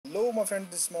Hello my friend,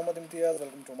 this is Mohammed Imtiaz.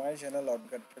 Welcome to my channel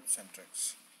AutoCad Tips and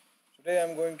Tricks. Today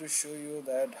I'm going to show you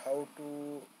that how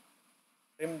to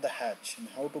trim the hatch and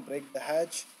how to break the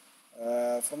hatch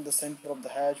from the center of the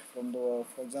hatch.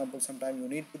 For example, sometimes you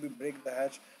need to break the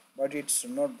hatch, but it's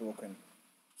not broken.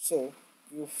 So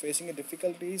you're facing a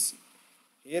difficulties.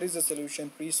 Here is the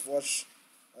solution. Please watch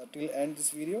till end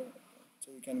this video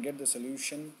so you can get the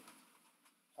solution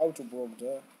how to break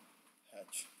the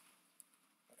hatch.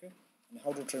 Okay, and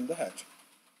how to trim the hatch.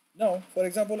 Now, for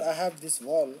example, I have this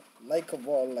wall, like a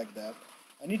wall like that.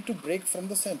 I need to break from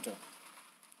the center.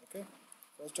 Okay.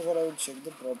 First of all, I will check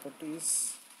the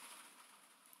properties.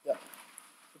 Yeah,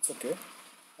 it's okay.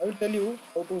 I will tell you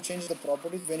how to change the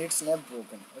properties when it's not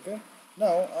broken. Okay.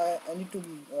 Now, I need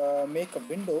to make a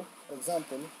window, for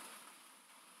example,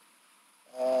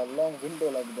 a long window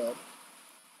like that.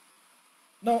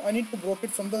 Now, I need to break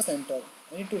it from the center.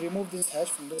 I need to remove this hash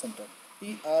from the center.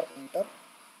 TR enter.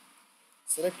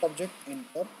 Select object,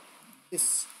 enter.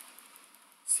 This.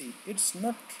 See, it's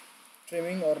not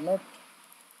trimming or not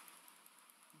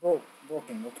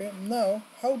broken. Okay, now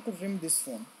how to trim this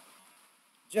one?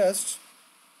 Just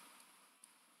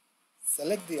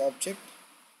select the object,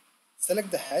 select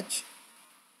the hatch,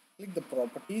 click the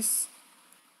properties,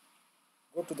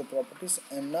 go to the properties,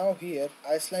 and now here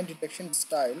Iceland detection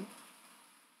style,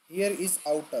 here is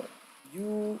outer.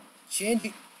 You change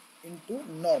it into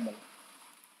normal.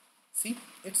 See,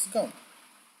 it's gone.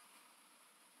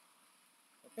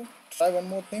 Okay, try one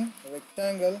more thing,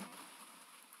 rectangle.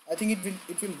 I think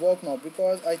it will work now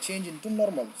because I change into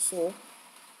normal. So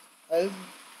I'll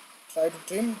try to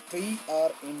trim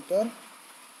 3R enter,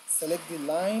 select the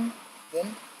line,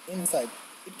 then inside.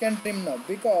 It can trim now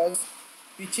because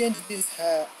we changed this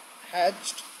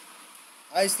hatched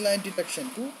Iceland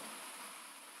detection to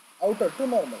outer to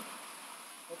normal.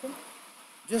 Okay,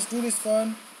 just do this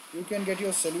one. You can get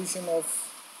your solution of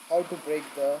how to break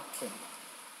the trim.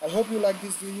 I hope you like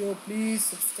this video. Please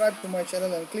subscribe to my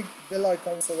channel and click bell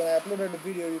icon so when I upload a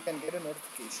video you can get a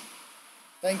notification.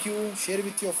 Thank you. Share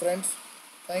with your friends.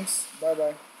 Thanks. Bye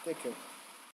bye. Take care.